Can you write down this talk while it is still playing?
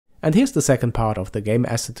And here's the second part of the game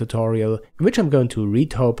asset tutorial, in which I'm going to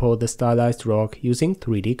retopo the stylized rock using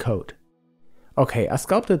 3D-Coat. Okay, I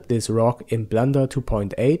sculpted this rock in Blender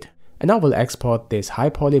 2.8, and now we'll export this high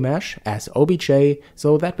poly mesh as OBJ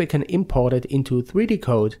so that we can import it into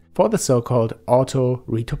 3D-Coat for the so-called Auto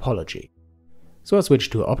Retopology. So I switch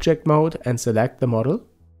to Object Mode and select the model,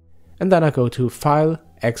 and then I go to File,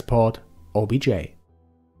 Export, OBJ.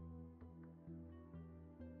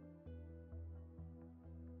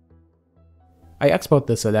 I export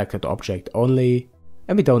the selected object only,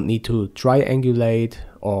 and we don't need to triangulate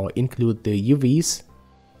or include the UVs.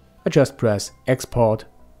 I just press Export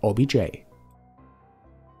OBJ.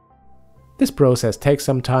 This process takes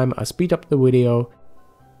some time. I speed up the video.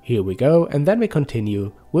 Here we go, and then we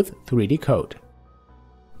continue with 3D-Coat.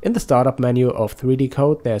 In the startup menu of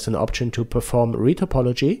 3D-Coat there's an option to perform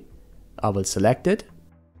retopology. I will select it.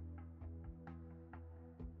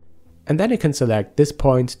 And then you can select this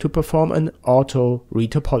point to perform an auto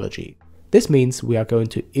retopology. This means we are going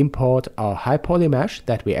to import our high poly mesh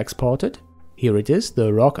that we exported. Here it is,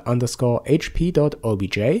 the rock_hp.obj.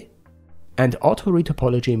 And auto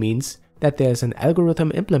retopology means that there's an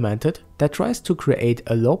algorithm implemented that tries to create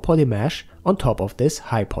a low poly mesh on top of this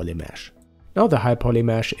high poly mesh. Now the high poly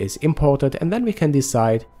mesh is imported, and then we can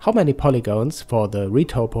decide how many polygons for the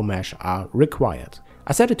retopo mesh are required.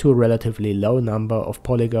 I set it to a relatively low number of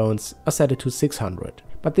polygons. I set it to 600.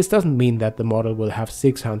 But this doesn't mean that the model will have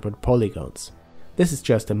 600 polygons. This is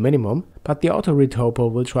just a minimum, but the Auto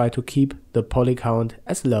Retopo will try to keep the poly count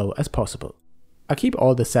as low as possible. I keep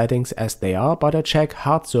all the settings as they are, but I check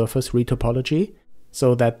hard surface retopology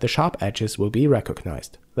so that the sharp edges will be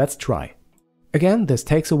recognized. Let's try. Again, this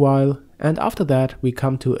takes a while, and after that we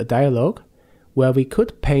come to a dialog where we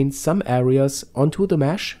could paint some areas onto the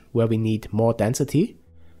mesh where we need more density.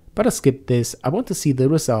 But I skipped this. I want to see the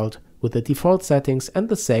result with the default settings, and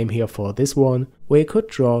the same here for this one, where you could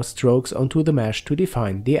draw strokes onto the mesh to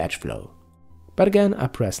define the edge flow. But again, I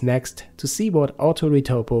press next to see what Auto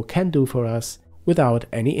Retopo can do for us without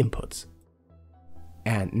any inputs.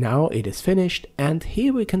 And now it is finished, and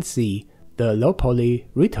here we can see the low poly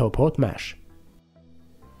retopoed mesh.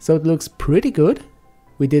 So it looks pretty good.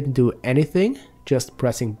 We didn't do anything, just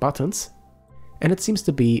pressing buttons, and it seems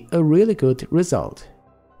to be a really good result.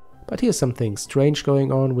 But here's something strange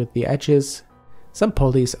going on with the edges. Some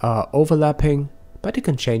polys are overlapping, but you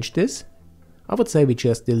can change this. I would say we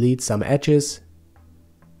just delete some edges,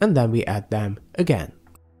 and then we add them again.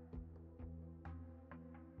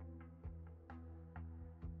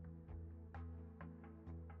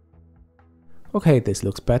 Okay, this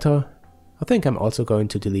looks better. I think I'm also going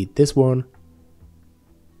to delete this one.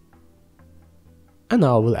 And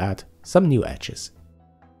now we'll add some new edges.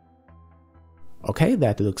 Okay,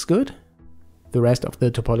 that looks good. The rest of the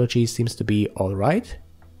topology seems to be alright.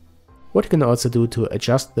 What you can also do to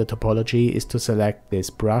adjust the topology is to select this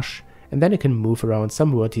brush, and then you can move around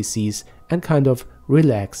some vertices and kind of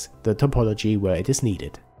relax the topology where it is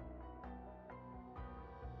needed.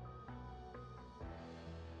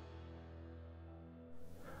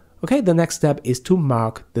 Okay, the next step is to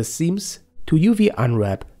mark the seams to UV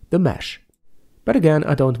unwrap the mesh. But again,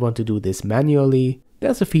 I don't want to do this manually.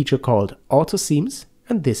 There's a feature called Auto Seams,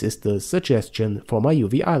 and this is the suggestion for my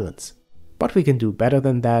UV islands. But we can do better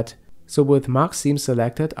than that. So with Mark Seam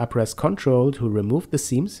selected, I press Ctrl to remove the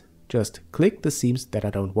seams. Just click the seams that I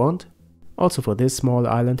don't want. Also for this small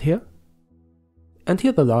island here. And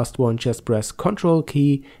here the last one, just press Ctrl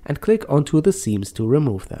key and click onto the seams to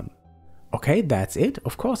remove them. Okay, that's it.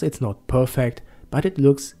 Of course it's not perfect, but it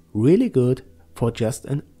looks really good for just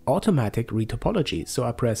an automatic retopology. So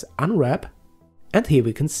I press Unwrap, and here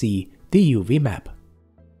we can see the UV map.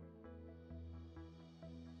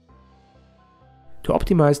 To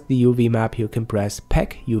optimize the UV map, you can press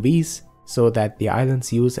Pack UVs so that the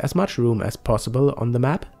islands use as much room as possible on the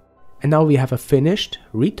map. And now we have a finished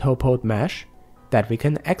retopoed mesh that we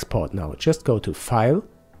can export now. Just go to File,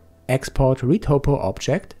 Export Retopo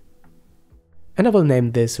Object, and I will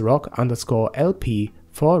name this rock_LP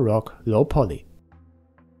for rock low poly.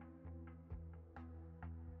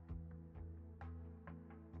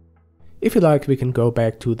 If you like, we can go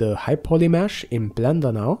back to the high poly mesh in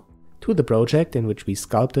Blender now, to the project in which we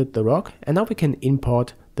sculpted the rock, and now we can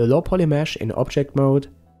import the low poly mesh in object mode.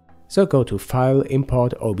 So go to File,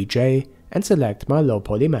 Import OBJ, and select my low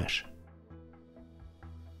poly mesh.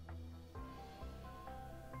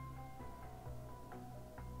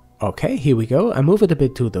 Okay, here we go. I move it a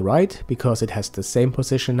bit to the right because it has the same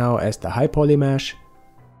position now as the high poly mesh.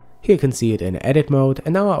 Here you can see it in edit mode,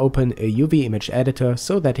 and now I open a UV image editor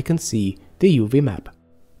so that you can see the UV map.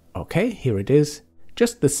 Okay, here it is,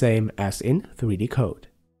 just the same as in 3D-Coat.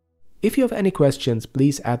 If you have any questions,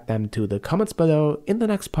 please add them to the comments below. In the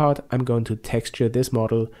next part, I'm going to texture this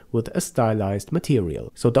model with a stylized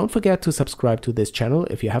material. So don't forget to subscribe to this channel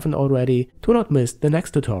if you haven't already to not miss the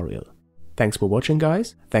next tutorial. Thanks for watching,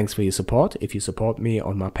 guys. Thanks for your support if you support me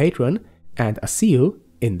on my Patreon, and I'll see you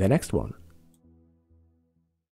in the next one.